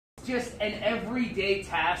just an everyday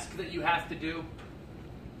task that you have to do?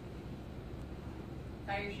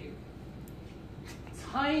 Tie your shoe.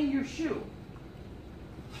 Tying your shoe.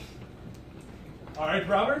 All right,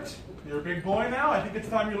 Robert, you're a big boy now. I think it's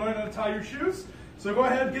time you learn how to tie your shoes. So go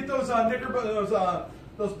ahead and get those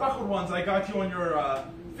those buckled ones I got you on your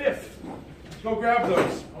fifth. Go grab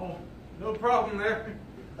those. Oh, no problem there.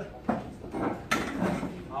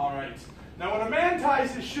 All right. Now, when a man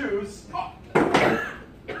ties his shoes,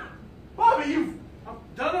 Bobby, you've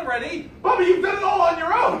Done already? you've done it all on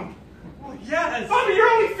your own. Well, yes. Bobby, you're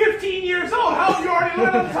only 15 years old. How have you already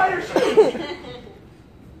learned how to tie your shoes?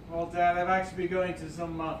 Well, Dad, I've actually been going to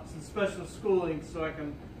some special schooling so I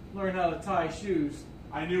can learn how to tie shoes.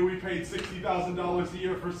 I knew we paid $60,000 a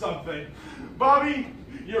year for something. Bobby,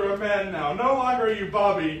 you're a man now. No longer are you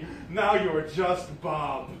Bobby. Now you're just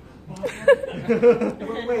Bob.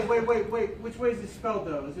 Wait. Which way is it spelled,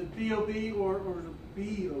 though? Is it B-O-B or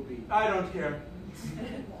B-O-B? I don't care.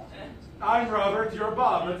 I'm Robert. You're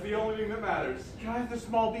Bob. That's the only thing that matters. Can I have the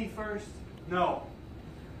small b first? No.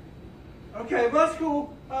 Okay, well, that's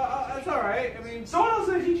cool. That's all right. I mean, Someone else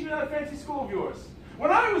is teaching you that fancy school of yours. When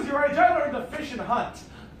I was your age, I learned to fish and hunt.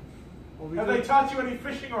 well, Have they taught you any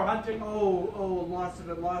fishing or hunting? Oh, lots of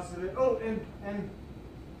it. Oh, and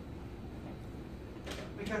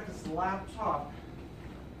we got this laptop.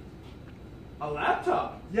 A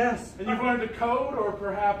laptop? Yes. And you've learned to code or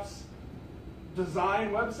perhaps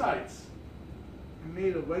design websites? I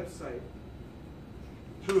made a website.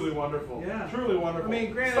 Truly wonderful. Yeah. Truly wonderful. I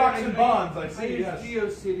mean, granted, Stocks and bonds, I see, I use yes.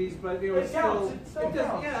 GeoCities, but it was It counts. It still it does,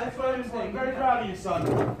 counts. yeah, that's what I'm saying. I'm very proud of you, son.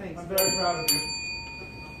 Thanks. I'm very proud of you.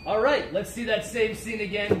 All right, let's see that same scene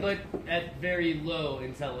again, but at very low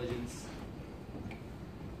intelligence.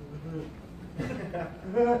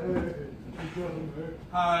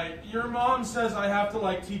 Hi, your mom says I have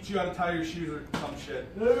to teach you how to tie your shoes or some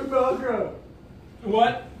shit. Velcro.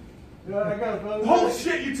 What? Yeah, I got a Velcro. Holy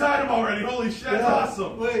shit, you tied them already. Holy shit, that's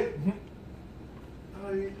awesome. Wait.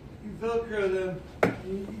 You Velcro them.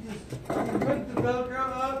 You put the Velcro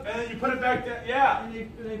up. And then you put it back down. Yeah. And you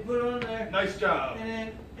put it on there. Nice job.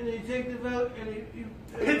 And then you take the Velcro and you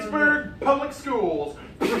Pittsburgh Public Schools.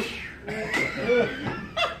 I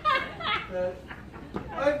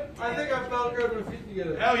think I Velcroed my feet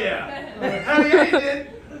together. Hell yeah. Hell yeah, you did.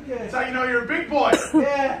 Okay. That's how you know you're a big boy.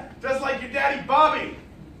 Yeah. Just like your daddy, Bobby.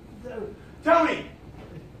 Tell me,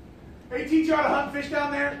 they teach you how to hunt fish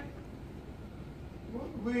down there?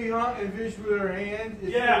 We hunt and fish with our hands.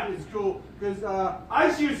 It's cool because I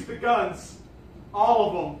just use the guns, all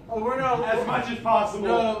of them, oh, we're not as much as possible.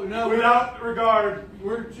 No, without regard.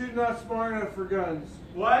 We're just not smart enough for guns.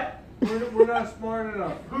 What? We're not smart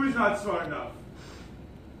enough. Who's not smart enough?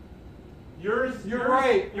 You're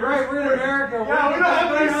right. You're right. We're in America. Yeah, we don't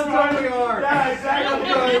have any how smart. dumb we are. Yeah,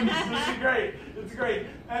 exactly. This is great. It's great.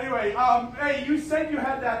 Anyway, hey, you said you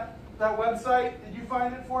had that website. Did you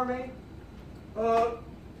find it for me?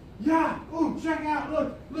 Yeah. Oh, check out.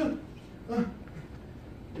 Look.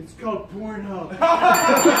 It's called Pornhub.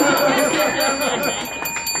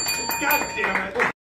 God damn it.